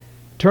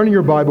Turn in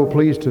your Bible,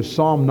 please, to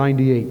Psalm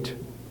 98.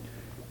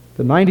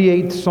 The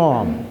 98th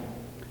Psalm.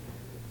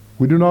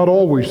 We do not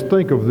always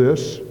think of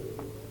this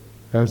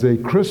as a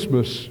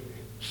Christmas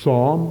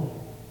psalm,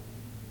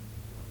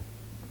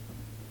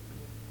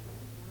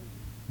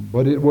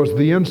 but it was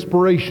the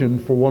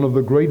inspiration for one of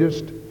the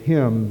greatest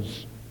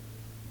hymns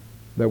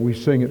that we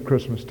sing at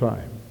Christmas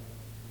time.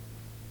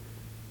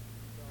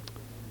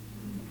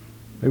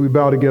 May we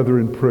bow together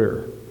in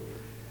prayer.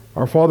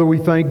 Our Father, we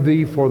thank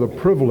Thee for the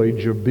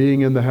privilege of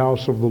being in the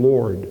house of the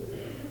Lord.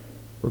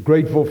 We're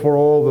grateful for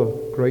all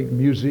the great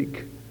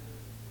music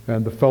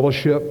and the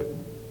fellowship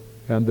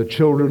and the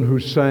children who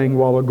sang a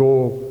while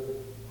ago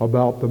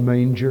about the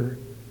manger,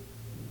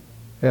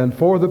 and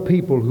for the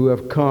people who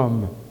have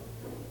come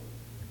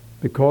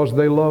because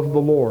they love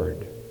the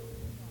Lord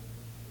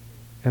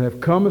and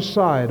have come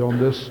aside on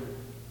this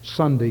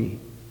Sunday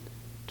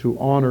to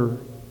honor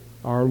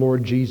our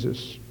Lord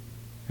Jesus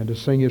and to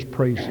sing His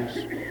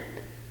praises.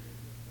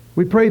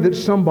 We pray that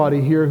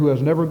somebody here who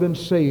has never been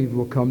saved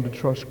will come to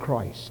trust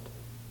Christ.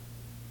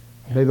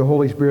 May the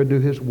Holy Spirit do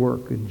His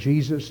work. In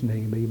Jesus'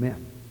 name,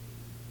 amen.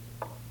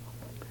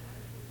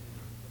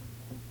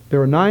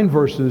 There are 9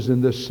 verses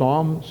in this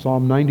psalm,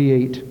 Psalm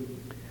 98.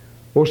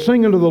 O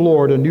sing unto the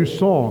Lord a new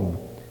song,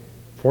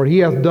 for He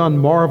hath done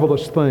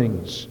marvelous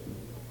things.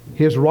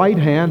 His right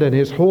hand and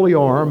His holy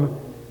arm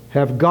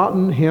have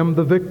gotten Him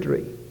the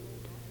victory.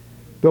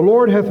 The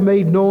Lord hath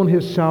made known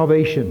His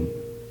salvation.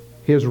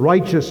 His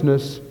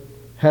righteousness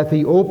hath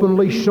He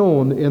openly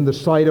shown in the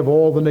sight of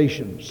all the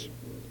nations.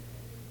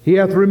 He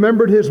hath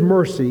remembered His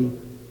mercy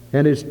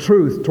and His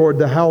truth toward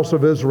the house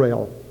of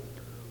Israel.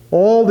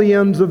 All the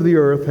ends of the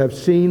earth have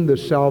seen the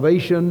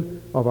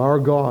salvation of our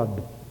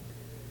God.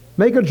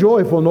 Make a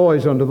joyful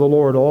noise unto the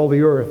Lord, all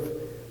the earth.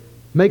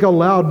 Make a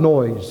loud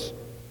noise,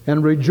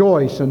 and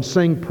rejoice and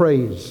sing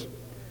praise.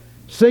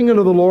 Sing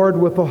unto the Lord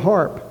with the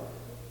harp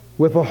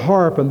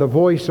and the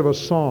voice of a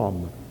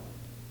psalm.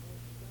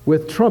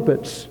 With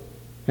trumpets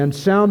and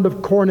sound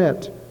of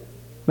cornet,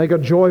 make a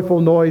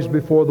joyful noise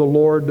before the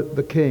Lord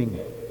the King.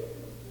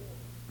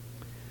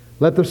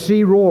 Let the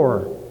sea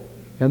roar,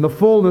 and the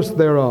fullness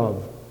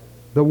thereof,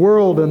 the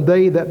world and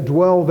they that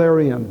dwell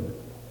therein.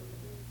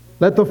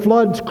 Let the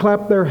floods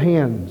clap their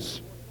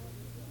hands.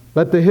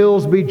 Let the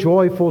hills be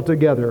joyful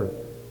together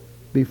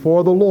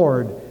before the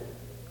Lord,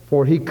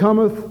 for He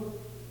cometh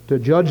to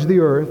judge the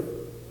earth.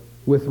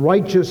 With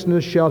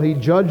righteousness shall He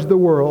judge the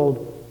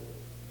world,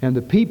 and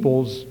the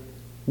peoples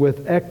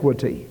with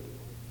equity.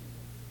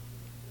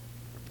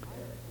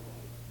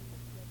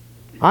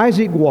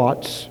 Isaac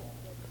Watts,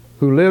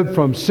 who lived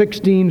from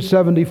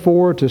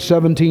 1674 to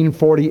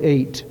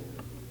 1748,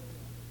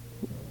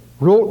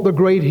 wrote the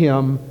great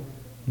hymn,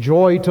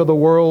 Joy to the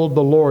World,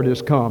 the Lord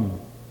is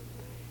Come.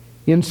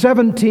 In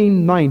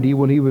 1719,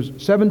 when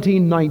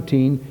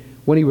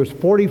he was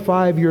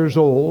 45 years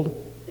old,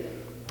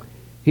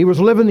 he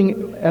was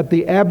living at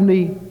the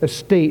Abney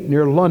Estate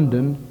near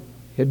London.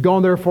 He had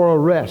gone there for a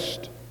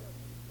rest.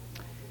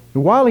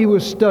 And while he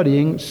was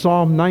studying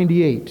Psalm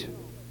 98,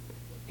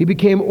 he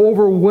became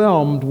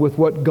overwhelmed with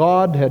what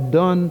God had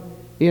done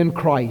in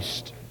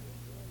Christ.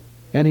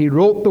 And he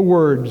wrote the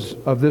words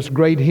of this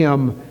great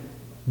hymn,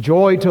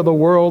 Joy to the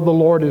world, the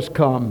Lord is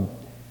come.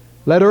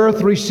 Let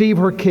earth receive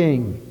her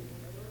King.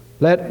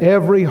 Let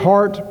every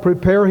heart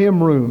prepare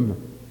Him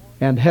room,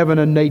 and heaven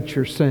and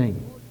nature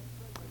sing.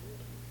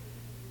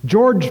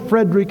 George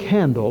Frederick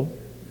Handel,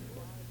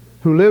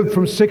 who lived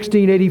from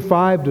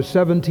 1685 to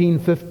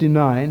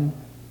 1759,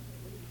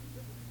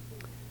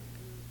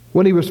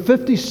 when he was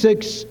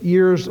 56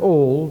 years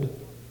old,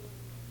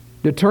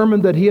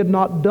 determined that he had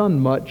not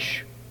done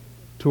much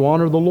to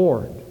honor the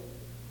Lord,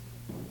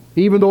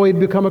 even though he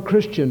had become a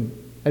Christian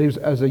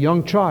as a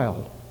young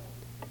child.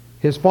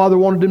 His father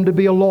wanted him to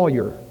be a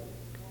lawyer,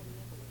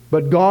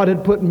 but God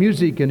had put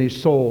music in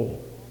his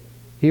soul.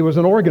 He was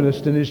an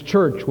organist in his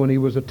church when he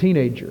was a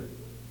teenager.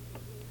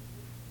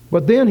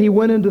 But then he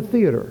went into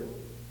theater,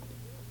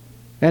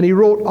 and he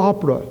wrote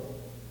opera,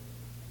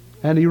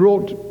 and he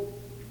wrote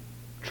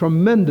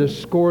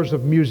tremendous scores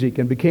of music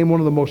and became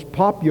one of the most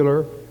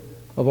popular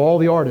of all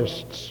the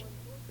artists.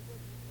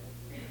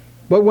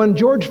 But when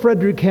George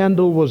Frederick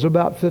Handel was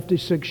about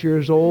 56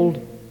 years old,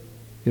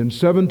 in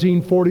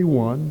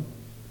 1741,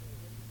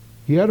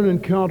 he had an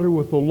encounter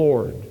with the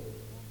Lord.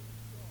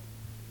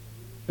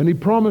 And he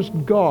promised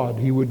God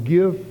he would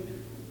give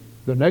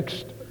the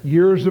next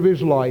years of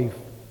his life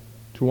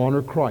to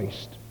honor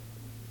Christ.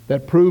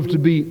 That proved to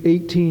be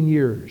 18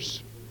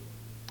 years.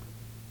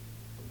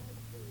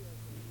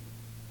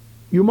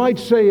 You might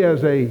say,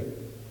 as a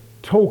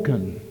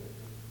token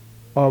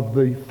of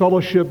the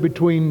fellowship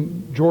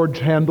between George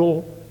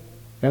Handel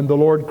and the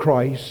Lord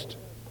Christ,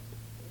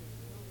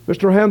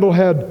 Mr. Handel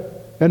had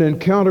an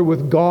encounter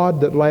with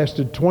God that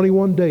lasted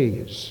 21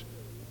 days.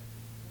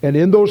 And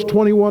in those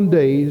 21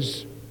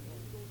 days,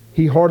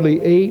 he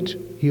hardly ate,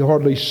 he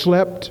hardly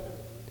slept,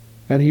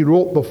 and he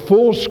wrote the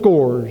full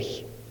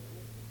scores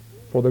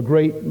for the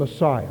great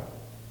Messiah.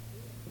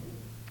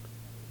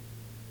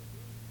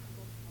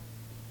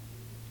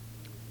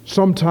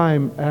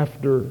 sometime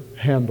after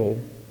Handel,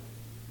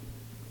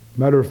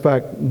 matter of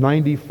fact,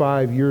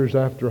 95 years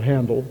after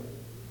Handel,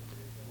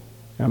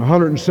 and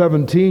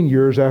 117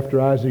 years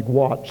after Isaac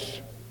Watts,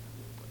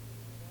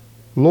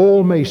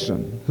 Lowell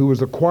Mason, who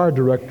was a choir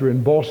director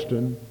in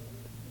Boston,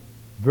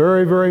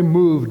 very, very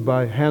moved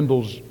by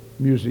Handel's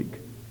music,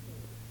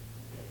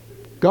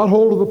 got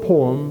hold of the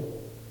poem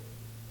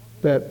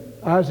that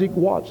Isaac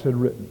Watts had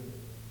written,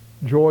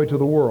 Joy to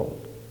the World.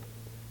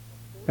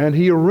 And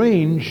he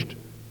arranged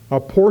a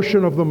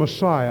portion of the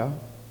Messiah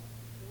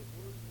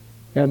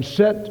and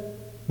set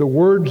the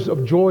words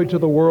of Joy to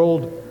the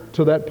World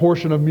to that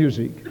portion of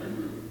music.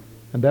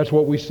 And that's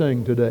what we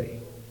sing today.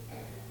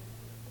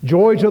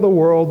 Joy to the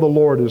world, the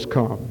Lord is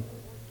come.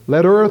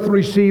 Let earth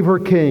receive her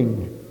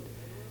King.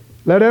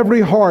 Let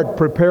every heart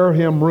prepare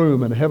him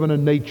room, and heaven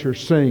and nature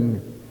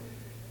sing.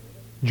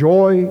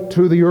 Joy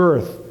to the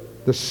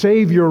earth, the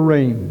Savior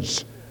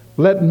reigns.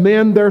 Let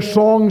men their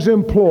songs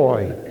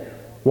employ,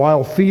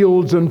 while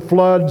fields and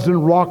floods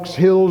and rocks,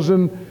 hills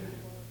and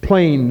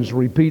plains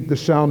repeat the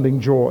sounding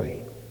joy.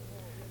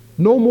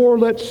 No more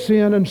let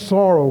sin and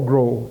sorrow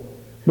grow,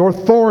 nor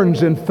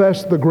thorns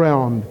infest the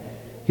ground.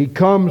 He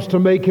comes to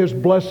make his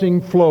blessing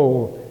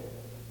flow,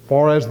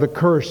 far as the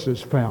curse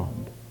is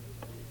found.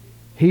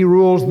 He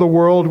rules the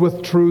world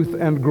with truth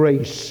and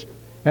grace,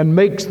 and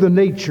makes the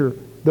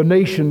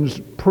nations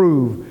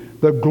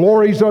prove the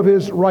glories of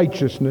his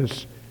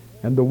righteousness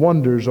and the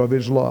wonders of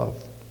his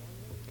love.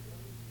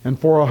 And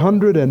for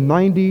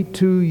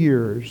 192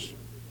 years,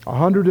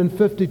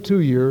 152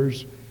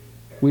 years,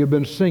 we have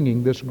been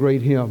singing this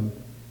great hymn,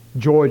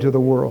 Joy to the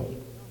World.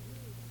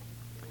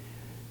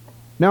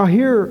 Now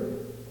here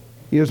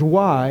is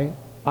why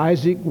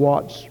Isaac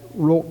Watts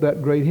wrote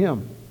that great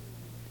hymn.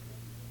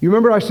 You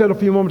remember I said a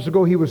few moments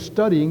ago he was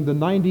studying the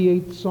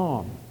 98th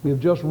Psalm. We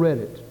have just read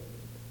it.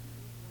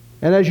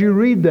 And as you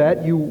read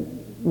that, you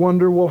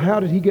wonder, well, how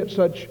did he get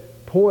such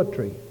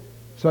poetry,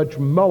 such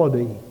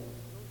melody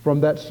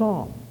from that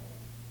psalm?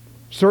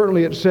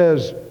 Certainly it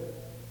says,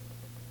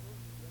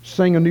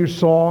 sing a new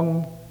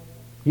song,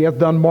 he hath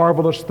done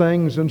marvelous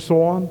things, and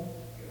so on.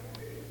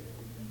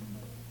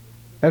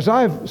 As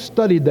I've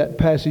studied that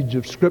passage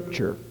of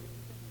Scripture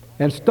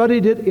and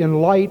studied it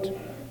in light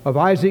of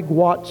Isaac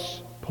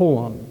Watts'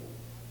 poem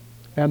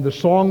and the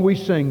song we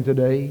sing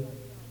today,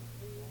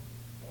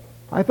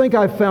 I think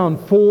I've found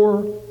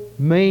four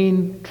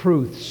main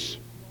truths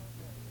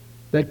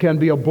that can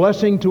be a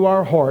blessing to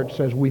our hearts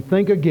as we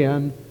think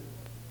again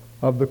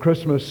of the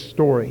Christmas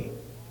story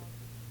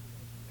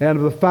and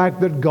of the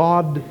fact that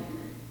God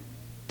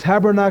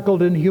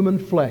tabernacled in human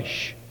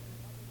flesh,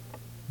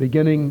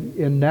 beginning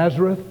in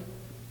Nazareth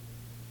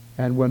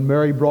and when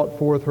Mary brought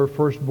forth her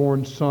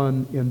firstborn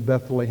son in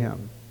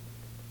Bethlehem.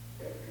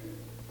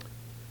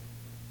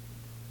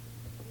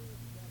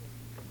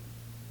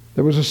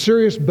 There was a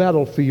serious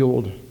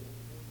battlefield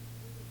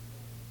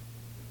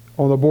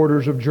on the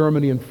borders of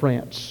Germany and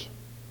France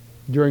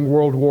during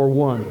World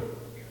War I.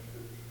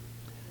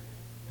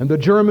 And the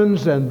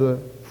Germans and the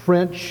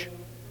French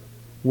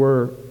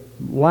were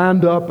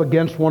lined up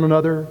against one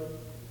another.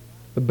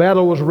 The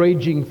battle was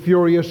raging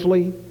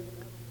furiously.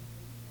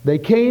 They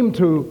came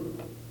to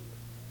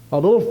a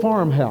little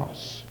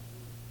farmhouse,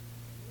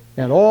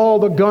 and all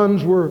the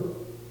guns were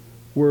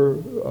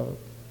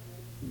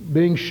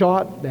being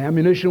shot, the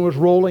ammunition was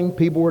rolling,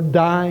 people were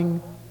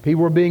dying,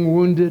 people were being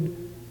wounded,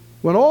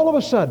 when all of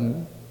a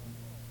sudden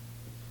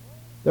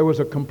there was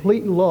a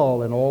complete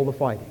lull in all the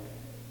fighting.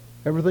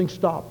 Everything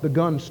stopped. The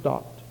guns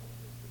stopped.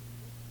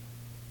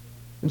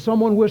 And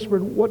someone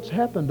whispered, "What's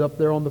happened up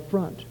there on the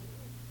front?"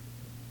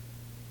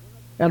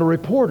 And a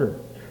reporter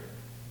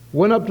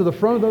went up to the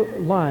front of the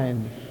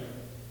line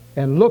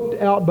and looked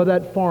out by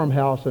that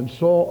farmhouse and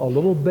saw a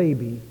little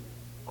baby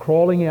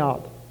crawling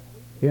out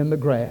in the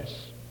grass,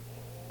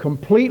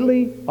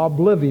 completely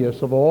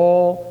oblivious of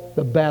all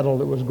the battle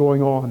that was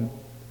going on.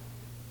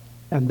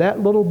 And that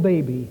little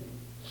baby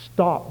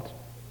stopped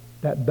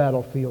that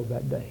battlefield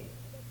that day.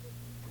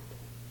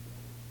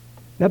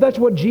 Now that's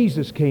what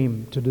Jesus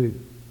came to do.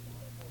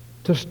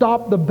 To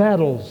stop the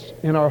battles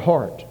in our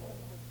heart.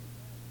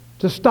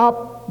 To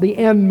stop the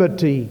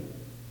enmity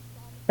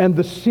and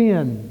the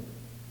sin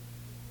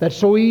that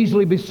so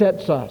easily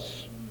besets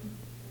us.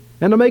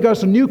 And to make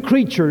us new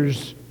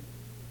creatures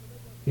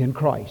in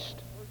Christ.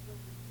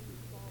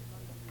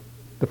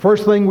 The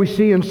first thing we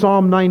see in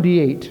Psalm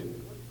 98,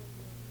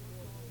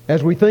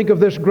 as we think of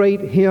this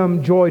great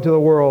hymn, Joy to the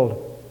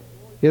World,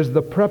 is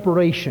the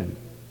preparation.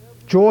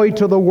 Joy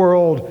to the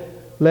world,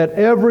 let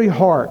every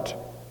heart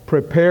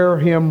prepare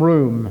him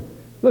room.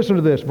 Listen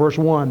to this, verse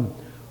 1.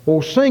 O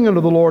sing unto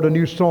the Lord a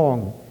new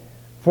song,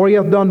 for he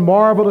hath done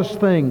marvelous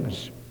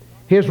things.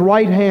 His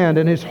right hand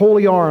and his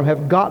holy arm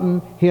have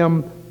gotten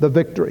him the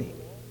victory.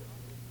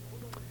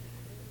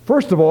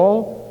 First of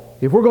all,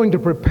 if we're going to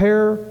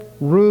prepare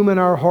room in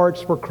our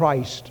hearts for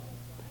Christ,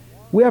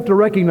 we have to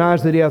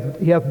recognize that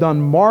he hath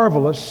done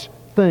marvelous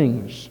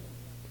things.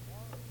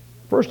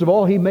 First of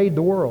all, he made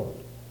the world.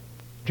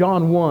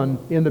 John 1,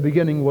 in the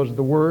beginning was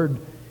the Word,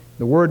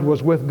 The Word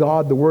was with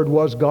God. The Word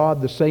was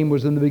God. The same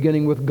was in the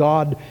beginning with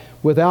God.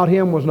 Without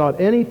Him was not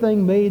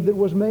anything made that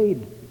was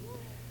made.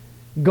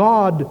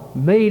 God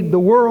made the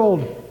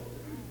world.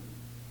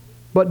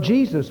 But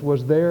Jesus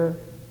was there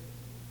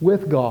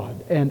with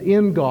God and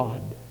in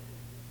God.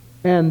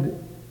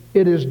 And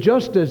it is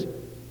just as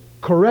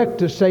correct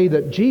to say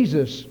that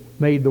Jesus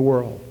made the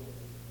world.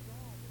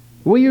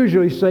 We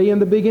usually say in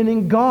the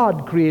beginning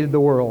God created the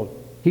world.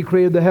 He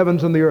created the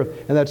heavens and the earth,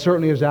 and that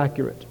certainly is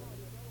accurate.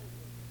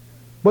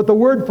 But the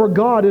word for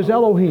God is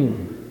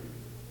Elohim,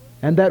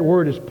 and that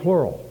word is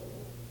plural.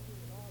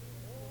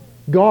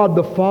 God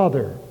the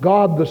Father,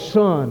 God the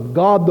Son,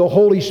 God the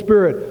Holy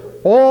Spirit,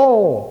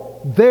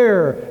 all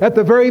there at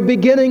the very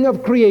beginning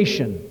of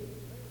creation.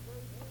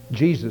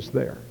 Jesus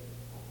there.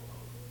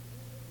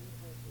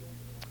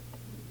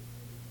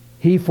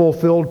 He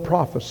fulfilled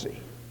prophecy.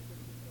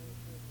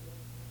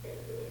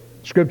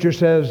 Scripture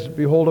says,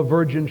 "Behold, a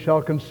virgin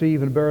shall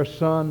conceive and bear a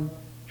son,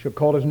 shall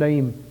call his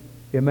name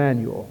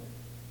Emmanuel."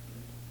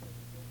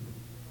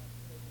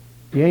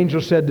 The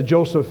angel said to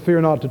Joseph,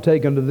 "Fear not to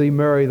take unto thee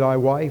Mary thy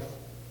wife,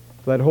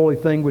 for that holy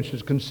thing which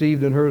is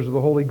conceived in her is of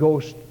the Holy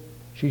Ghost.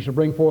 She shall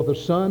bring forth a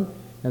son,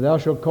 and thou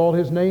shalt call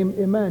his name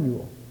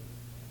Emmanuel,"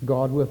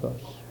 God with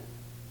us,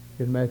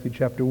 in Matthew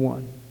chapter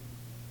 1.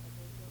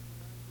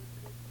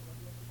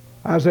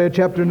 Isaiah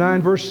chapter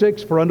 9, verse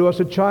 6, "For unto us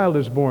a child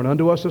is born,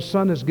 unto us a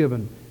son is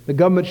given. The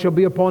government shall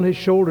be upon his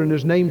shoulder, and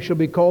his name shall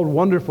be called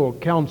Wonderful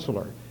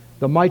Counselor,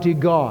 the Mighty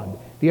God,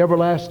 the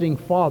Everlasting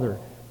Father,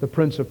 the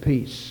Prince of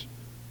Peace."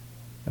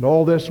 And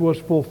all this was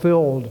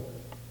fulfilled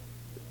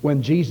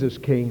when Jesus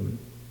came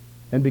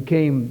and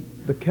became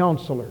the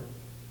Counselor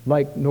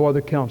like no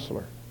other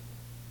counselor.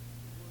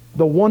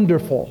 The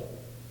Wonderful,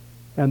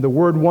 and the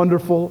word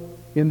wonderful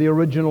in the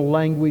original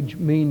language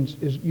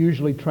is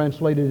usually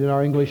translated in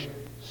our English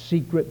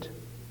secret.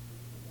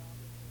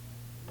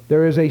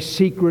 There is a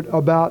secret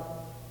about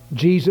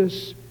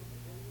Jesus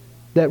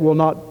that will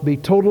not be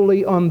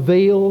totally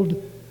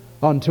unveiled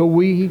until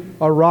we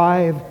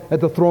arrive at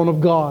the throne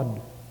of God.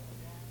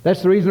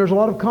 That's the reason there's a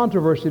lot of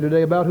controversy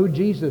today about who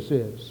Jesus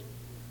is.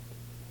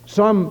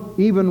 Some,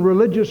 even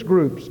religious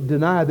groups,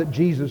 deny that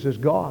Jesus is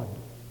God.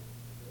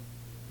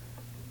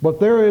 But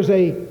there is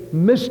a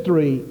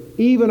mystery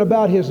even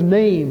about His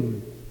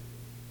name.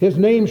 His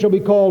name shall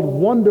be called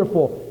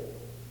Wonderful,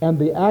 and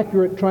the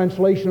accurate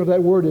translation of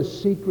that word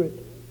is secret.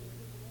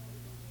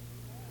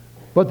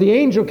 But the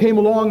angel came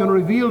along and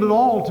revealed it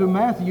all to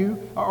Matthew,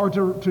 or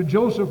to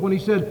Joseph, when he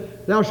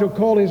said, "Thou shalt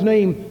call his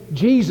name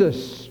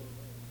Jesus,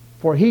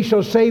 for he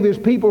shall save his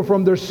people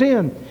from their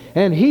sin."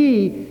 And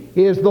he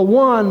is the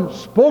one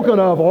spoken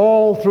of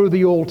all through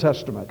the Old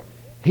Testament.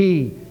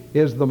 He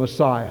is the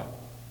Messiah.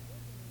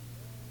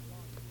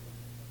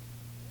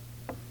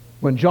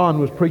 When John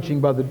was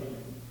preaching by the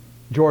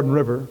Jordan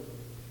River,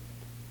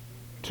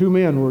 two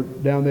men were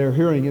down there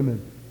hearing him,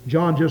 and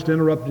John just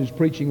interrupted his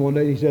preaching one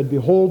day. He said,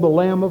 "Behold the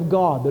Lamb of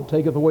God that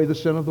taketh away the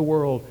sin of the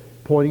world,"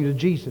 pointing to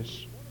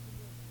Jesus.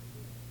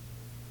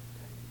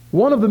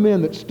 One of the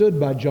men that stood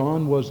by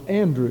John was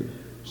Andrew,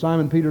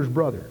 Simon Peter's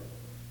brother.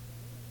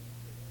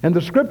 And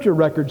the scripture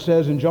record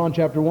says in John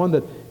chapter 1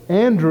 that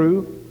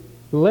Andrew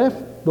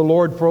left the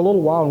Lord for a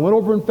little while and went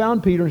over and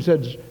found Peter and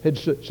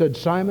said,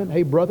 "Simon,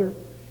 hey brother,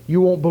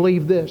 you won't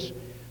believe this,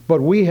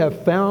 but we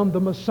have found the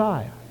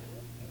Messiah,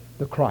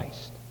 the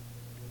Christ,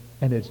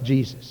 and it's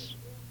Jesus."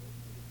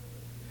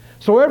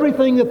 So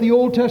everything that the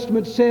Old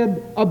Testament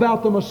said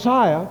about the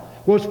Messiah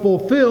was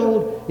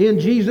fulfilled in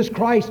Jesus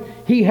Christ.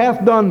 He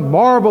hath done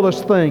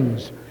marvelous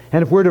things.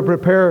 And if we're to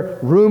prepare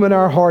room in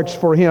our hearts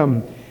for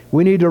Him,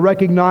 we need to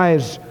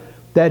recognize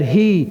that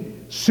He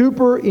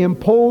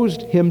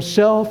superimposed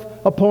Himself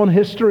upon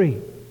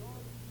history.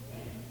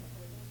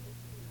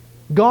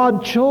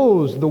 God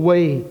chose the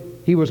way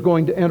He was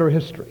going to enter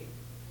history.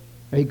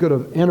 He could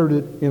have entered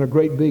it in a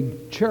great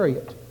big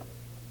chariot.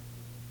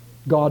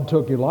 God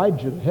took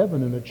Elijah to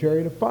heaven in a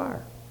chariot of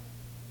fire.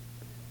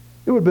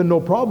 It would have been no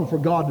problem for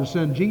God to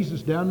send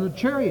Jesus down in a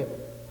chariot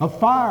of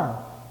fire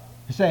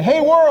and say, "Hey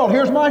world,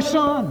 here's my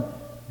son."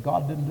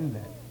 God didn't do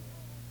that.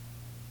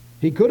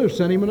 He could have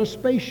sent him in a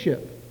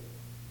spaceship.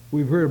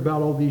 We've heard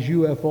about all these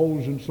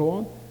UFOs and so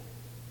on.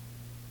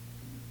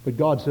 But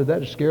God said that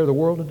to scare the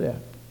world to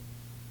death.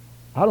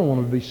 I don't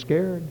want them to be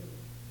scared.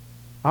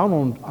 I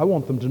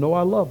want them to know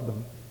I love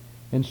them.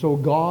 And so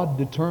God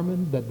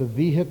determined that the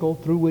vehicle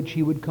through which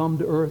He would come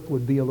to earth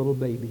would be a little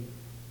baby.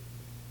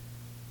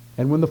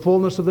 And when the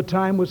fullness of the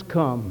time was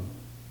come,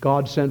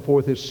 God sent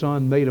forth His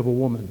Son, made of a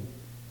woman,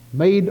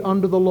 made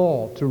under the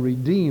law, to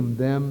redeem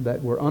them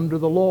that were under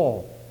the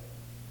law,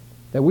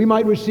 that we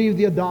might receive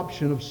the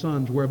adoption of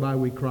sons, whereby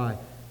we cry,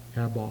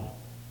 "Abba,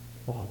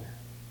 Father."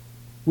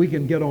 We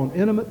can get on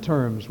intimate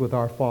terms with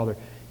our Father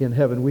in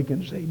heaven. We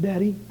can say,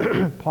 "Daddy,"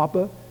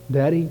 "Papa,"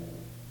 "Daddy,"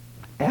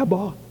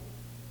 "Abba."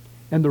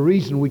 And the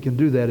reason we can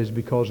do that is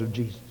because of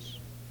Jesus.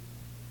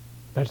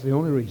 That's the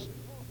only reason.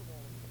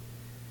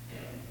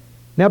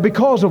 Now,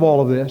 because of all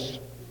of this,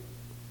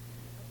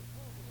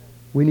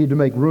 we need to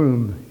make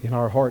room in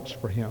our hearts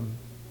for Him.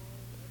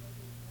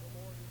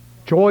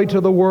 Joy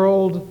to the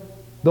world,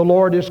 the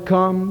Lord is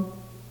come.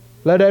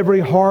 Let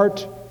every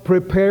heart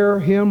prepare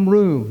Him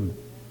room.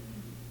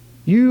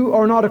 You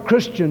are not a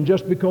Christian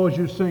just because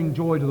you sing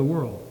joy to the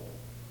world.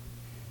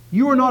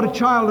 You are not a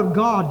child of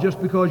God just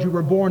because you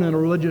were born in a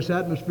religious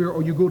atmosphere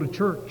or you go to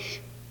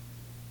church.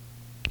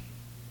 I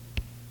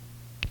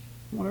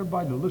want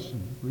everybody to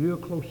listen real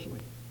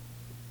closely.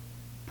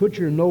 Put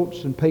your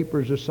notes and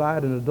papers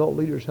aside, and adult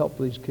leaders help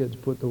these kids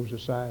put those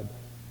aside.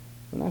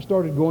 When I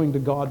started going to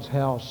God's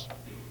house,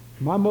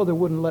 my mother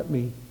wouldn't let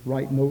me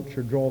write notes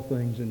or draw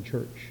things in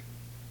church.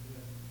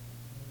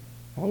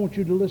 I want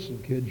you to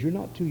listen, kids. You're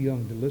not too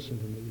young to listen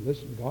to me.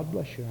 Listen, God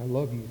bless you. I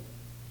love you.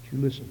 But you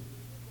listen.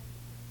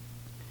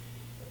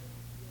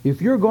 If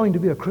you're going to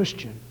be a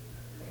Christian,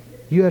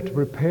 you have to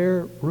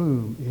prepare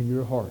room in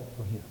your heart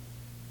for Him.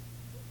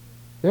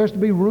 There has to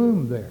be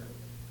room there.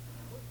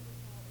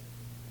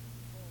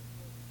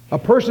 A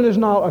person is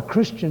not a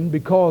Christian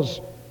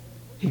because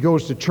he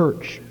goes to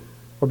church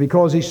or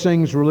because he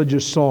sings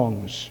religious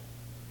songs.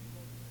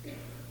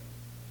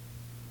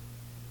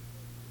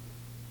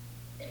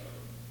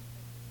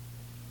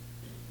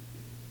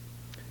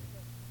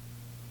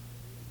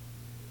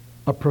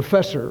 A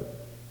professor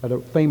at a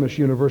famous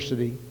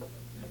university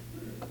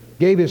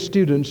gave his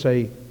students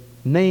a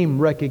name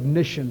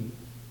recognition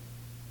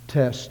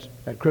test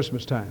at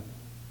Christmas time.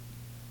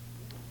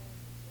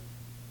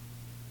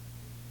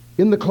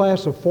 In the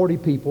class of 40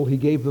 people, he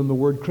gave them the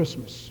word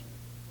Christmas.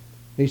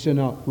 He said,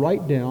 now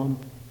write down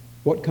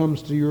what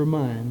comes to your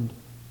mind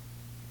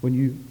when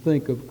you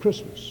think of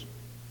Christmas.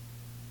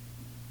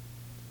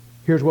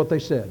 Here's what they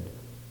said.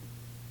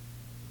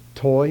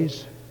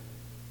 Toys,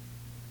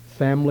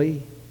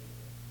 family,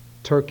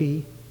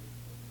 turkey,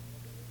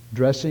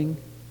 dressing,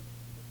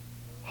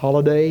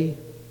 holiday,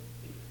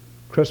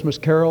 Christmas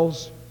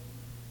carols.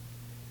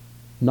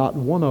 Not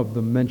one of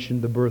them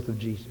mentioned the birth of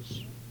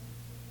Jesus.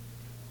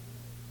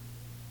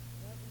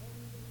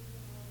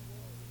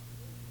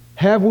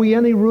 Have we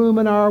any room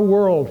in our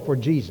world for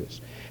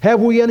Jesus? Have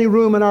we any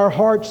room in our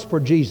hearts for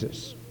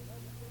Jesus?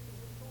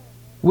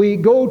 We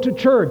go to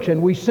church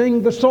and we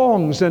sing the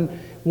songs, and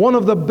one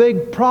of the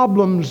big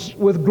problems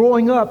with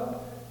growing up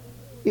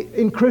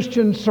in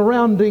Christian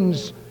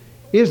surroundings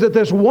is that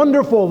this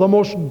wonderful, the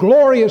most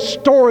glorious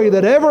story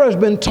that ever has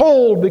been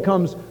told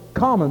becomes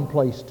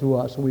commonplace to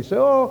us. And we say,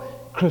 oh,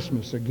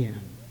 Christmas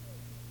again.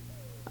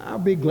 I'll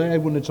be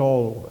glad when it's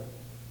all over.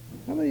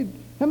 How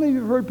many of you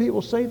have heard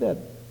people say that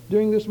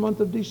during this month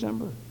of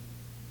December?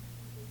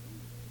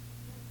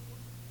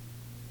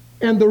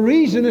 And the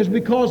reason is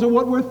because of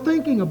what we're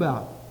thinking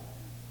about.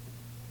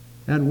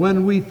 And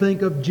when we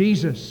think of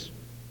Jesus,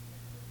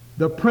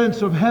 the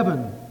Prince of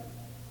Heaven,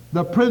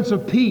 the Prince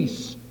of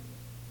Peace,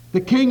 the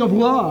King of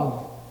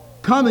Love,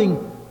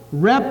 coming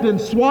wrapped in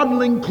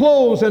swaddling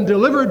clothes and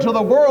delivered to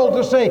the world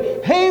to say,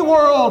 hey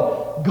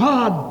world,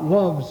 God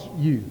loves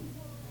you.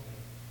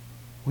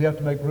 We have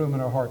to make room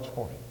in our hearts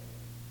for Him.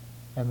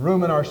 And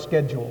room in our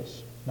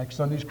schedules. Next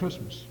Sunday's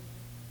Christmas.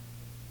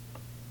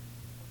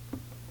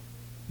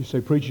 You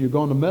say, preacher, you're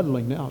going to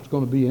meddling now. It's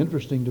going to be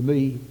interesting to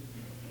me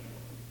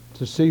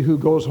to see who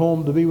goes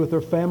home to be with their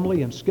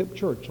family and skip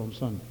church on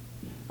Sunday.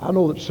 I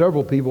know that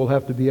several people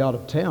have to be out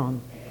of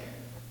town,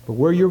 but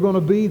where you're going to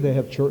be, they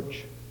have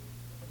church.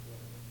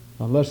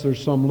 Unless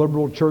there's some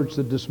liberal church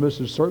that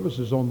dismisses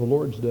services on the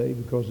Lord's Day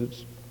because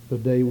it's the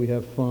day we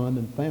have fun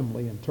and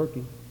family and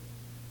turkey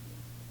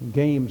and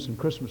games and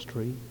Christmas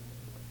tree.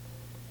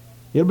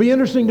 It'll be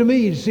interesting to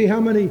me to see how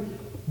many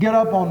get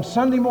up on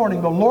Sunday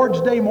morning, the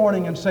Lord's Day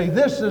morning, and say,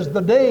 this is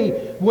the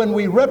day when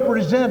we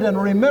represent and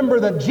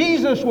remember that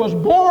Jesus was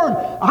born.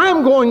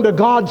 I'm going to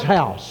God's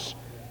house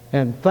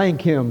and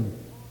thank Him.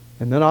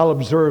 And then I'll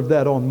observe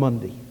that on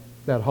Monday,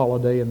 that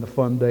holiday and the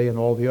fun day and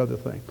all the other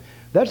things.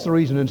 That's the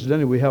reason,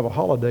 incidentally, we have a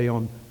holiday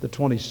on the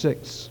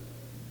 26th.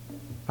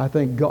 I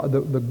think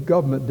the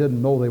government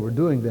didn't know they were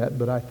doing that,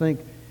 but I think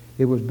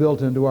it was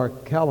built into our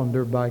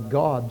calendar by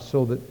God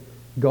so that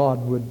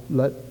God would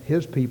let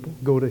His people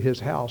go to His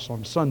house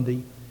on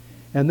Sunday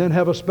and then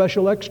have a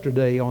special extra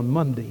day on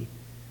Monday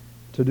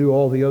to do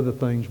all the other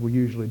things we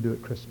usually do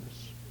at Christmas.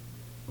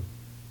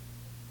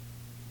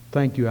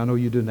 Thank you. I know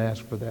you didn't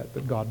ask for that,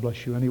 but God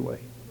bless you anyway.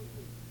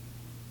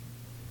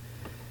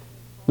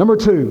 Number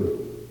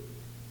 2,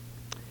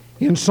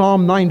 in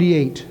Psalm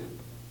 98,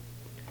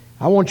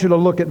 I want you to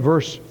look at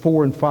verse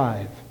 4 and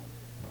 5.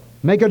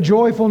 Make a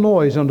joyful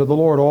noise unto the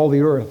Lord, all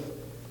the earth.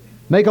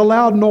 Make a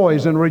loud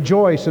noise and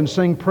rejoice and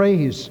sing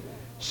praise.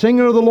 Sing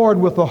unto the Lord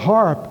with the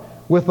harp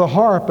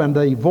and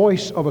the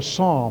voice of a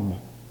psalm.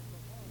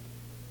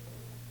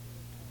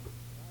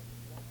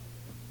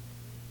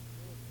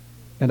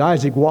 And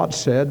Isaac Watts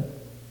said,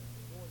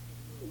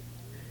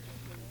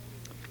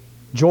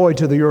 joy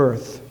to the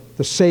earth,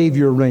 the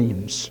Savior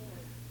reigns.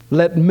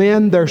 Let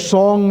men their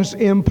songs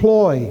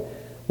employ,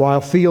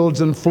 while fields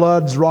and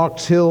floods,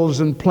 rocks, hills,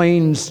 and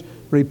plains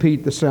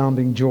repeat the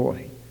sounding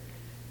joy.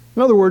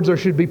 In other words, there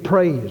should be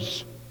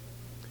praise.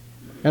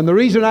 And the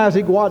reason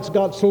Isaac Watts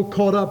got so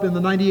caught up in the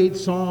 98th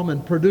Psalm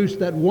and produced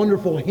that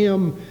wonderful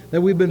hymn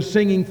that we've been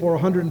singing for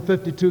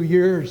 152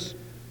 years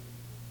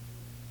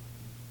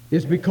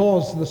is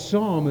because the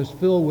psalm is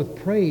filled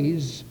with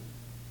praise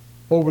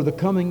over the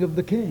coming of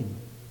the King.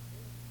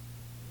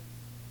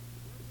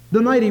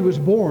 The night he was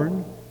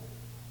born,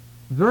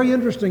 very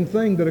interesting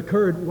thing that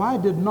occurred. Why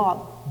did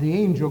not the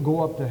angel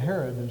go up to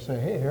Herod and say,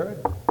 "Hey, Herod,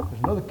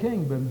 there's another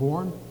king been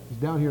born. He's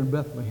down here in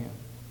Bethlehem."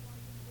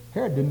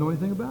 Herod didn't know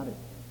anything about it.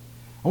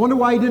 I wonder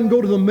why he didn't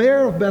go to the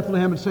mayor of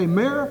Bethlehem and say,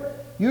 "Mayor,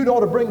 you'd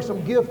ought to bring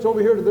some gifts over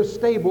here to this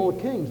stable. A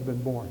king's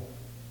been born."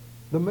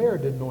 The mayor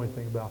didn't know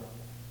anything about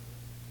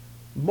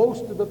it.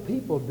 Most of the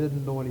people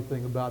didn't know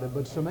anything about it,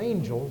 but some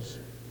angels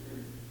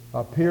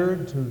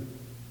appeared to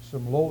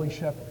some lowly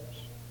shepherds.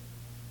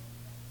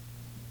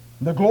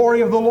 The glory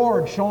of the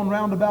Lord shone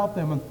round about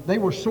them, and they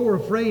were sore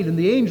afraid. And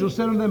the angel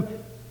said unto them,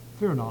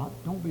 "Fear not,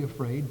 don't be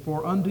afraid,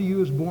 for unto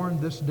you is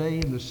born this day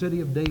in the city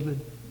of David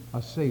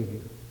a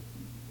Savior,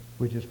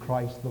 which is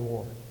Christ the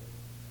Lord.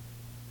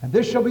 And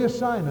this shall be a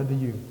sign unto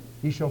you.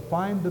 Ye shall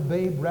find the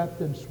babe wrapped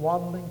in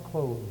swaddling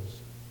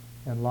clothes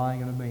and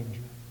lying in a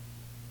manger."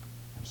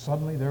 And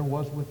suddenly there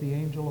was with the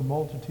angel a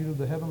multitude of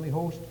the heavenly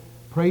host,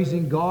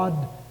 praising God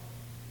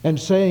and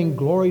saying,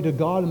 "Glory to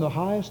God in the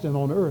highest, and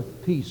on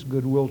earth peace,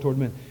 goodwill toward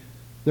men."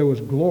 There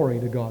was glory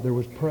to God. There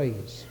was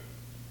praise.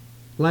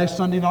 Last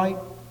Sunday night,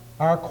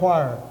 our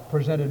choir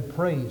presented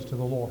praise to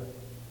the Lord,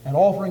 an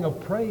offering of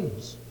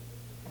praise.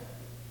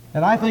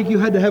 And I think you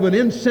had to have an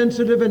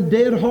insensitive and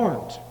dead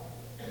heart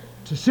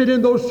to sit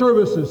in those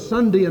services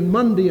Sunday and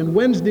Monday and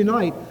Wednesday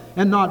night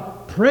and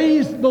not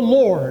praise the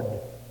Lord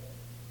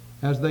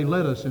as they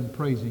led us in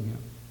praising Him.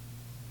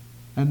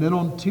 And then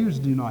on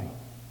Tuesday night,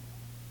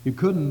 you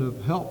couldn't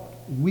have helped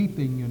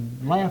weeping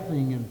and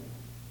laughing and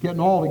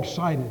getting all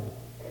excited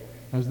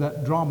as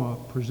that drama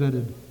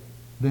presented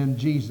Then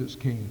Jesus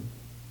Came.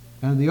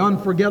 And the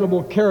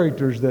unforgettable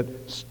characters that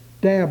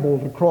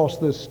stabbled across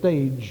this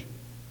stage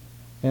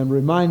and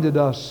reminded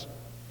us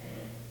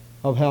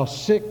of how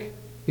sick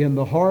in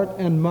the heart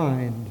and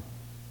mind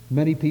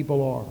many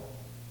people are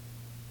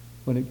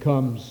when it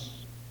comes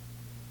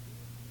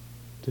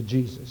to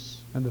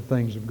Jesus and the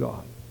things of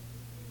God.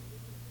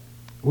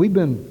 We've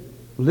been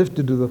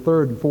lifted to the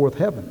third and fourth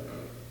heaven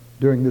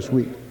during this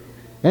week.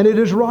 And it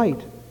is right.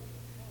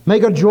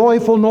 Make a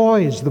joyful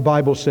noise, the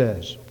Bible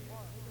says.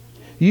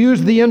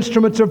 Use the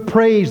instruments of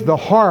praise, the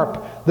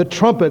harp, the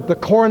trumpet, the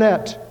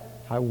cornet.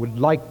 I would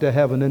like to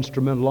have an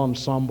instrumental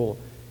ensemble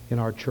in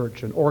our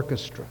church, an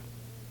orchestra.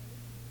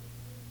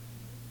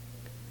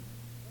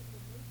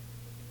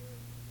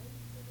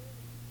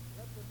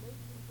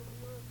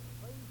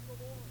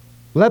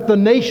 Let the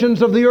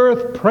nations of the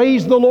earth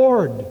praise the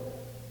Lord.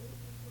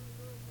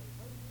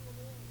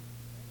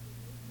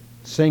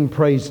 Sing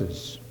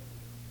praises.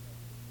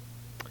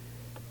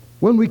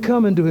 When we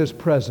come into His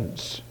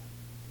presence,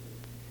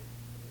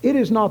 it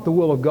is not the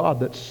will of God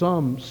that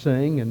some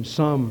sing and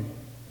some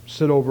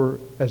sit over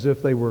as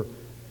if they were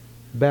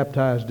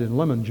baptized in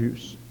lemon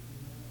juice.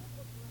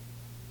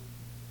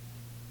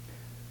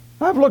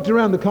 I've looked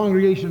around the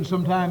congregation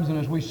sometimes, and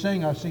as we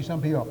sing, I see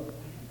some people,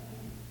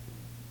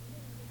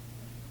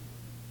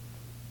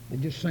 they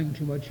just sing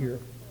too much here.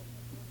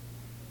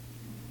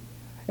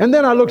 And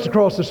then I looked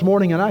across this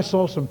morning and I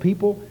saw some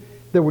people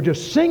that were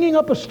just singing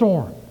up a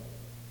storm.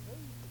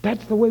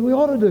 That's the way we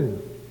ought to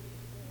do.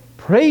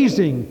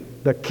 Praising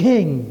the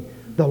King,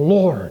 the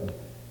Lord.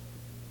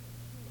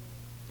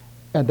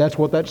 And that's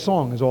what that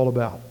song is all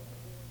about.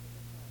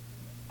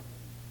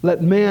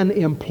 Let men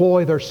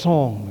employ their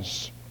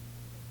songs.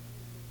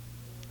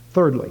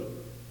 Thirdly,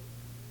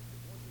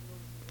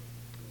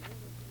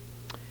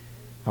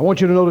 I want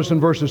you to notice in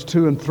verses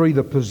 2 and 3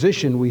 the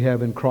position we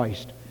have in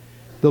Christ.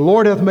 The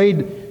Lord hath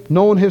made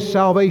known His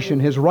salvation.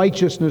 His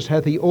righteousness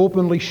hath He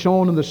openly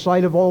shown in the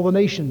sight of all the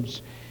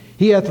nations.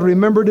 He hath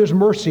remembered His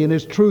mercy and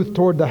His truth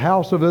toward the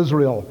house of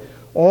Israel.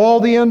 All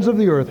the ends of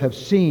the earth have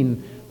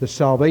seen the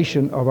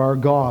salvation of our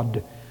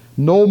God.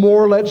 No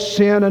more let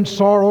sin and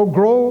sorrow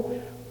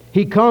grow.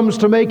 He comes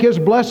to make His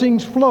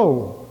blessings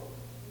flow.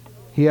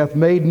 He hath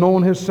made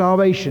known His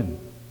salvation.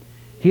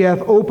 He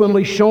hath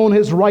openly shown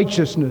His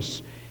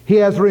righteousness. He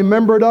hath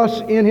remembered us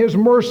in His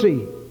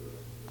mercy.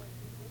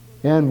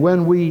 And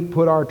when we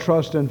put our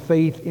trust and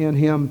faith in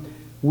Him,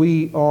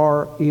 we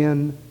are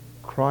in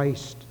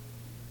Christ.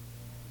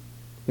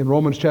 In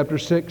Romans chapter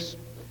 6,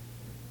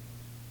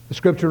 the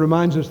Scripture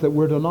reminds us that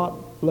we're to not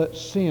let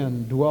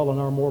sin dwell in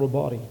our mortal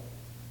body.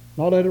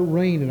 Not let it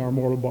reign in our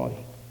mortal body.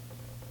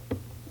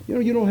 You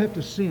know, you don't have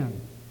to sin.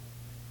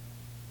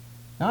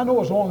 Now, I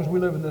know as long as we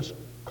live in this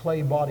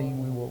clay body,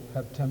 we will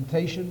have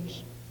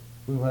temptations,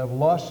 we will have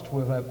lust,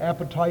 we'll have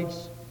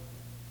appetites,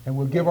 and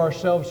we'll give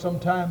ourselves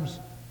sometimes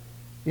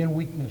in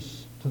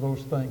weakness to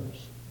those things.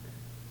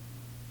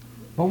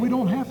 But we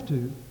don't have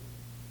to.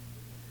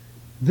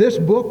 This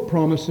book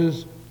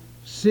promises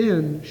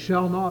sin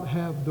shall not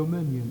have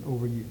dominion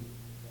over you.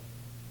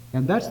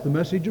 And that's the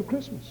message of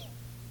Christmas.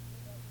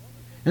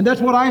 And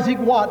that's what Isaac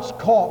Watts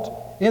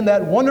caught in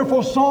that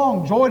wonderful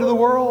song, Joy to the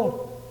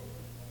World.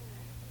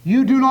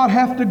 You do not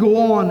have to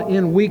go on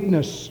in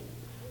weakness.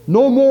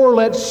 No more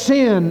let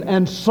sin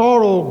and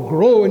sorrow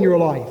grow in your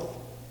life.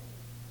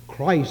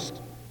 Christ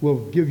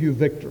will give you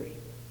victory.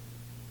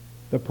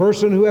 The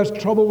person who has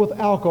trouble with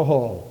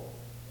alcohol,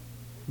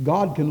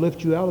 God can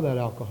lift you out of that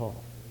alcohol.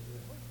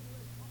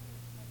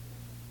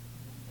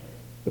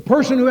 The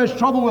person who has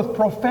trouble with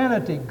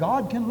profanity,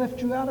 God can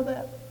lift you out of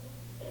that.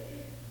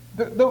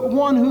 The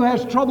one who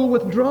has trouble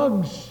with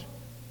drugs,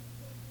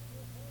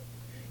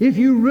 if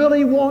you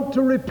really want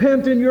to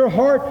repent in your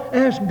heart,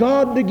 ask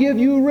God to give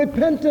you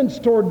repentance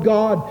toward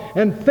God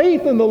and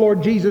faith in the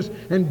Lord Jesus,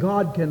 and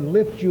God can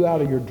lift you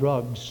out of your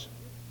drugs.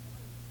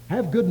 I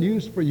have good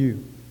news for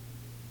you.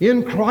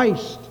 In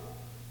Christ,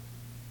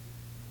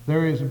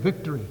 there is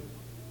victory.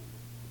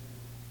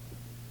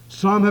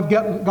 Some have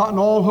gotten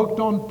all hooked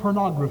on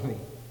pornography.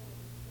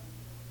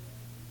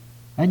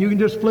 And you can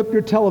just flip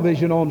your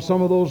television on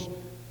some of those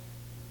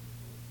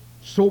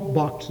soap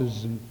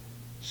boxes and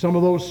some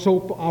of those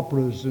soap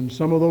operas and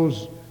some of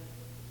those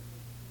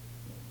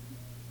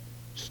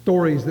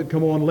stories that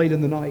come on late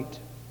in the night.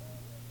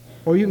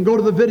 Or you can go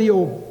to the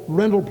video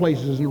rental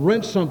places and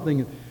rent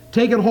something and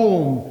take it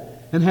home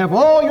and have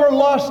all your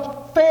lust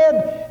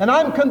fed. And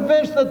I'm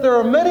convinced that there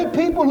are many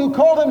people who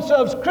call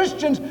themselves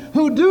Christians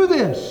who do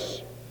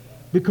this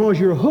because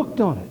you're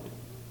hooked on it.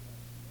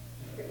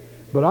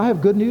 But I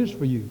have good news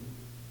for you.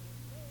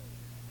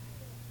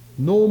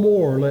 No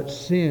more let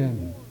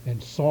sin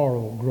and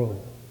sorrow grow,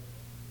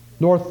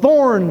 nor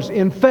thorns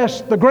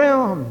infest the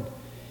ground.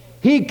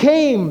 He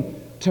came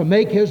to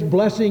make His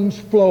blessings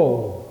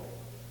flow.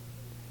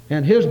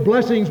 And His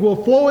blessings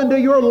will flow into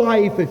your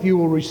life if you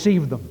will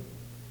receive them.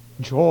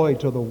 Joy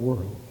to the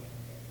world.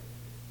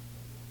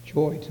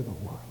 Joy to the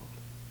world.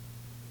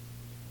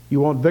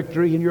 You want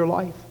victory in your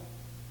life?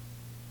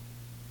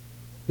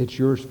 It's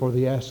yours for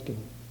the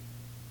asking.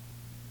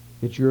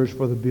 It's yours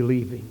for the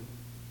believing.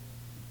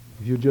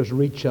 If you just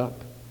reach up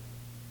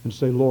and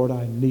say, Lord,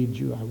 I need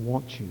you, I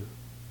want you,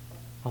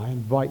 I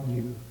invite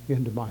you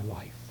into my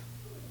life.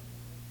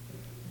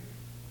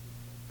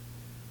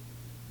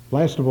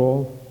 Last of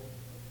all,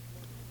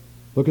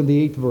 look in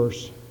the 8th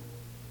verse.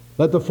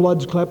 Let the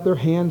floods clap their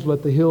hands,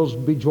 let the hills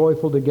be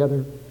joyful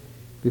together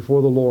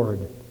before the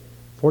Lord.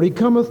 For He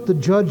cometh to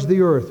judge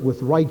the earth,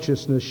 with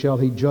righteousness shall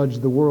He judge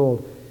the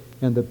world,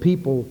 and the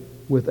people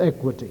with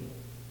equity.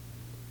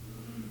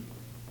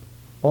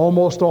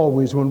 Almost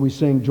always when we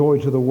sing Joy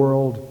to the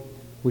World,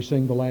 we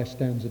sing the last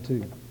stanza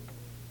too.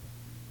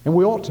 And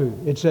we ought to.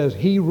 It says,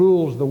 He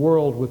rules the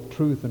world with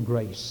truth and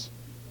grace,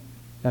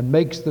 and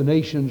makes the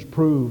nations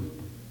prove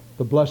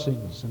the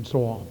blessings, and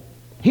so on.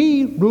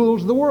 He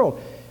rules the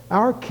world.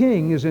 Our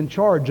King is in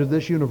charge of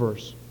this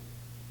universe.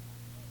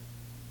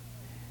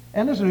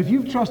 And listen, if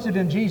you've trusted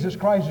in Jesus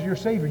Christ as your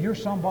Savior, you're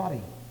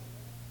somebody.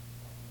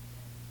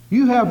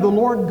 You have the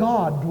Lord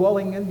God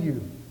dwelling in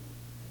you.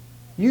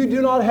 You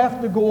do not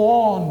have to go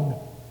on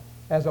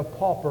as a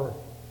pauper.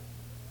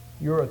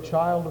 You're a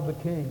child of the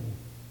King.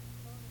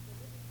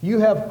 You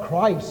have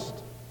Christ,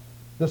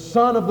 the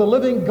Son of the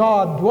living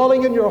God,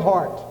 dwelling in your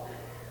heart.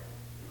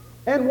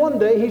 And one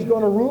day He's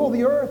going to rule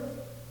the earth.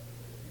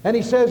 And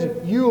He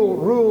says, you'll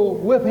rule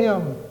with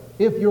Him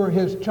if you're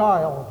His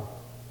child.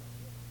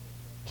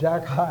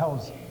 Jack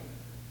Hyles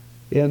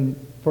in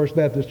First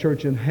Baptist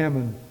Church in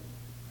Hammond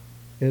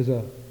is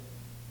a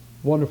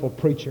wonderful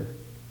preacher,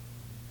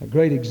 a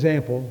great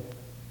example,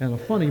 and a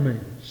funny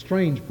man,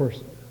 strange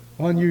person,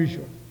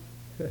 unusual.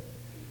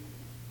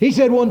 He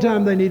said one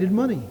time they needed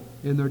money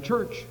in their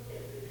church.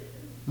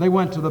 They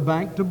went to the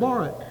bank to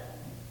borrow it.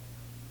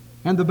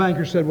 And the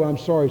banker said, well, I'm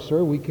sorry,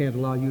 sir, we can't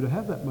allow you to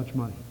have that much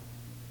money.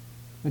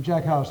 And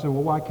Jack Hyles said,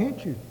 well, why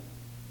can't you?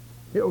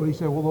 He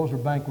said, well, those are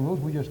bank rules.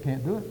 We just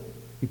can't do it.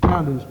 He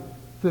pounded his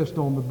fist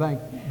on the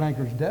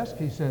banker's desk.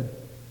 He said,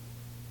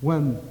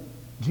 when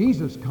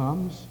Jesus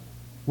comes,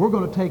 we're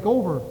going to take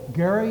over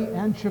Gary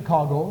and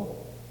Chicago,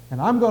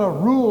 and I'm going to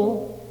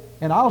rule,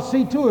 and I'll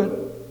see to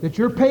it that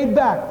you're paid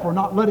back for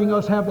not letting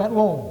us have that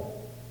loan.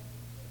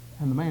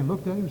 And the man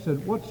looked at him and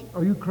said,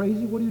 are you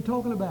crazy? What are you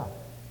talking about?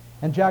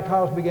 And Jack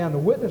Hyles began to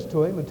witness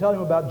to him and tell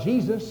him about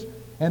Jesus,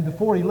 and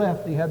before he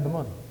left, he had the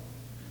money.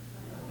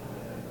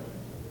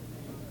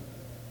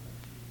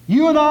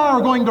 You and I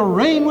are going to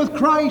reign with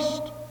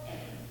Christ.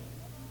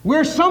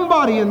 We're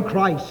somebody in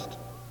Christ.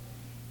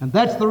 And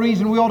that's the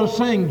reason we ought to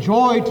sing,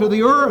 Joy to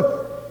the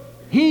earth.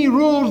 He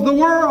rules the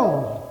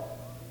world.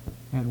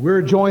 And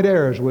we're joint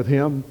heirs with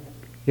Him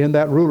in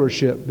that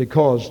rulership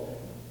because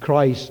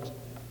Christ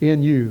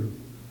in you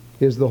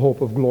is the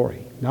hope of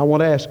glory. Now I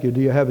want to ask you, do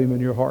you have Him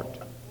in your heart?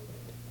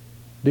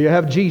 Do you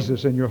have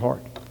Jesus in your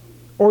heart?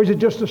 Or is it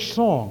just a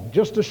song,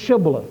 just a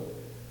shibboleth?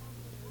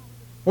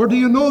 Or do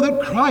you know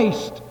that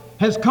Christ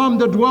has come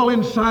to dwell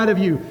inside of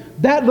you?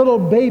 That little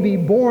baby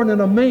born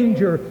in a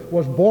manger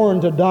was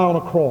born to die on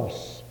a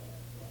cross.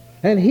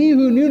 And He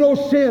who knew no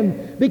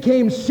sin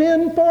became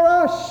sin for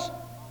us.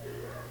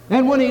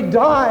 And when He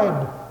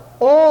died,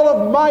 all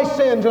of my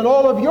sins and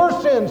all of your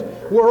sins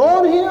were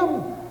on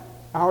Him.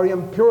 Our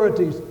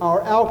impurities,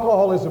 our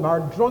alcoholism, our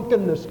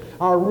drunkenness,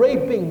 our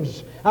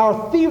rapings,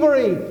 our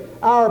thievery,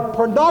 our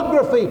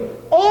pornography,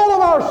 all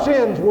of our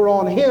sins were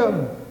on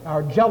Him.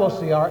 Our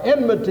jealousy, our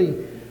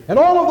enmity, And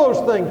all of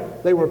those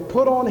things, they were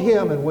put on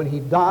Him, and when He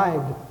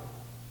died,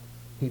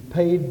 He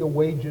paid the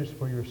wages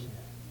for your sin.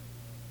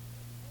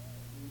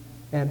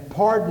 And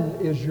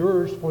pardon is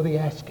yours for the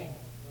asking.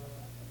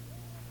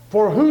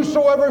 For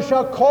whosoever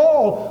shall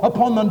call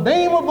upon the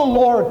name of the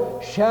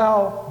Lord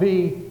shall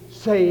be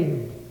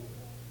saved.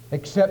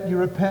 Except you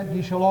repent,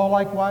 ye shall all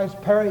likewise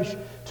perish.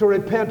 To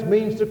repent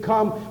means to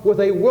come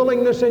with a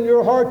willingness in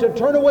your heart to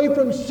turn away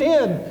from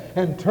sin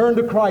and turn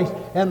to Christ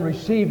and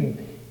receive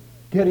Him.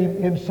 Get Him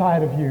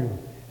inside of you.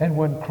 And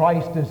when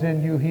Christ is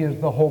in you, He is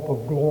the hope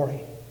of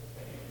glory.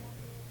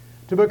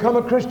 To become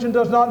a Christian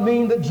does not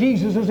mean that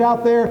Jesus is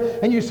out there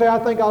and you say, I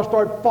think I'll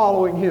start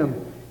following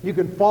Him. You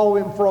can follow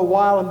Him for a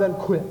while and then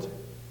quit.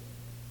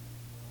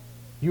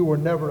 You were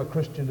never a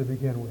Christian to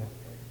begin with.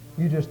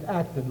 You just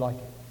acted like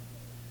it.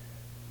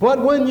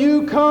 But when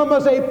you come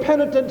as a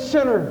penitent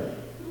sinner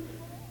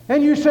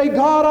and you say,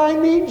 God, I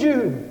need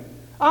you.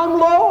 I'm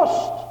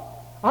lost.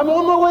 I'm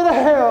on my way to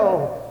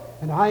hell.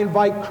 And I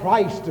invite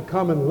Christ to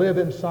come and live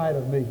inside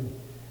of me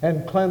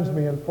and cleanse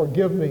me and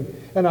forgive me.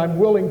 And I'm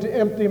willing to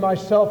empty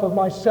myself of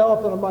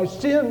myself and of my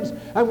sins.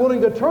 I'm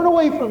willing to turn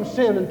away from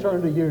sin and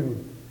turn to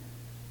you.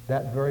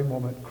 That very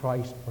moment,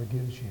 Christ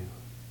forgives you.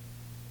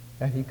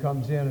 And He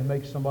comes in and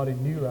makes somebody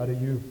new out of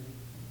you.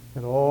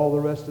 And all the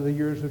rest of the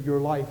years of your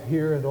life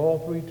here and all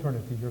through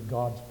eternity, you're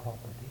God's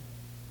property.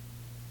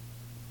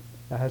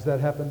 Now, has that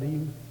happened to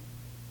you?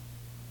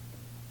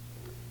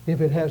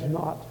 If it has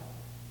not,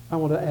 I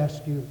want to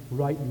ask you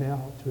right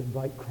now to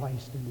invite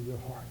Christ into your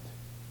heart.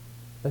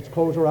 Let's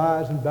close our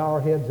eyes and bow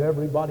our heads,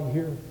 everybody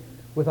here,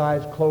 with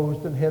eyes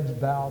closed and heads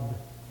bowed.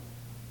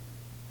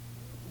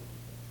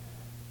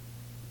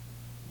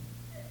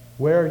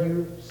 Where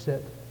you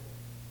sit,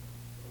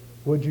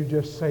 would you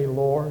just say,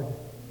 Lord,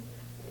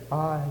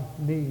 I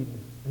need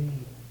Thee.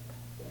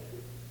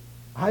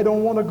 I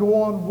don't want to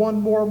go on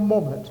one more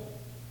moment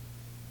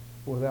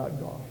without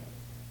God.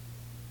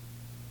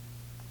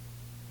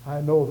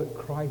 I know that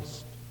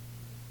Christ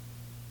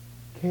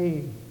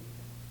came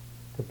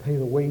to pay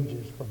the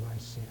wages for my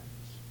sins.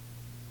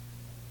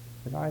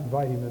 And I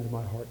invite Him into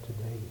my heart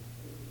today.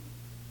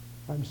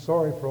 I'm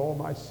sorry for all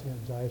my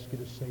sins. I ask You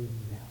to save me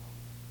now.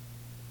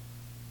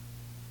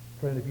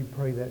 Friend, if you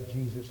pray that,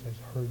 Jesus has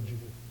heard you.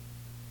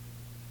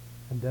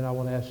 And then I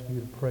want to ask you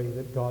to pray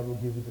that God will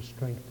give you the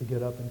strength to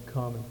get up and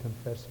come and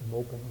confess Him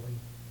openly.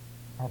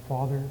 Our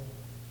Father,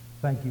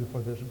 thank You for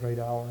this great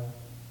hour.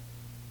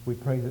 We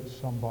pray that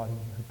somebody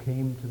who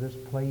came to this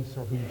place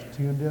or who's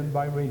tuned in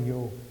by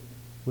radio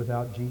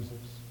without Jesus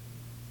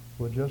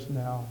will just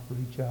now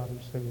reach out and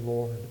say,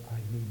 Lord, I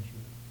need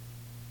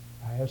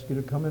You. I ask You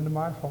to come into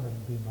my heart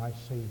and be my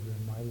Savior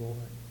and my Lord.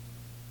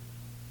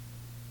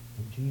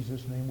 In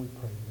Jesus' name we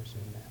pray this,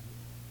 amen.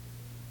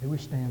 May we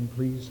stand,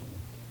 please.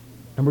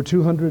 Number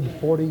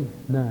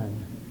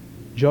 249.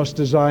 Just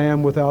as I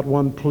am without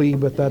one plea,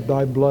 but that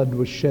Thy blood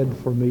was shed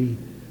for me.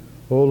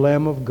 O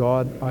Lamb of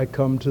God, I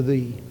come to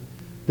Thee.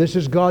 This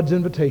is God's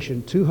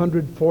invitation,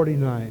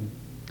 249.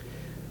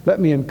 Let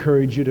me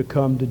encourage you to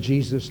come to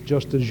Jesus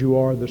just as you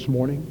are this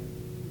morning.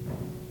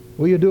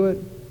 Will you do it?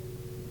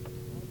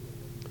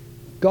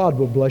 God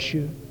will bless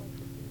you.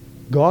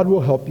 God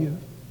will help you.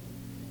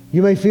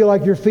 You may feel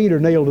like your feet are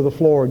nailed to the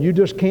floor and you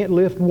just can't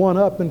lift one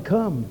up and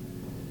come.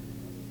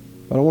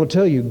 But I want to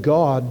tell you,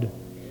 God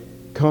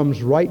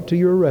comes right to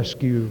your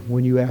rescue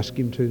when you ask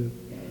Him to.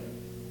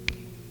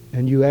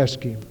 And you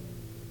ask Him,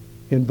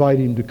 invite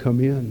Him to come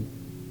in.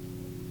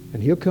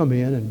 And He'll come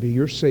in and be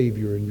your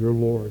Savior and your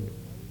Lord.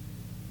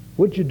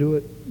 Would you do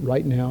it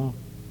right now?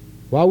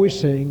 While we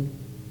sing,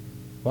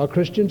 while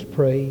Christians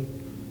pray,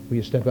 will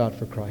you step out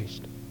for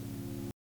Christ?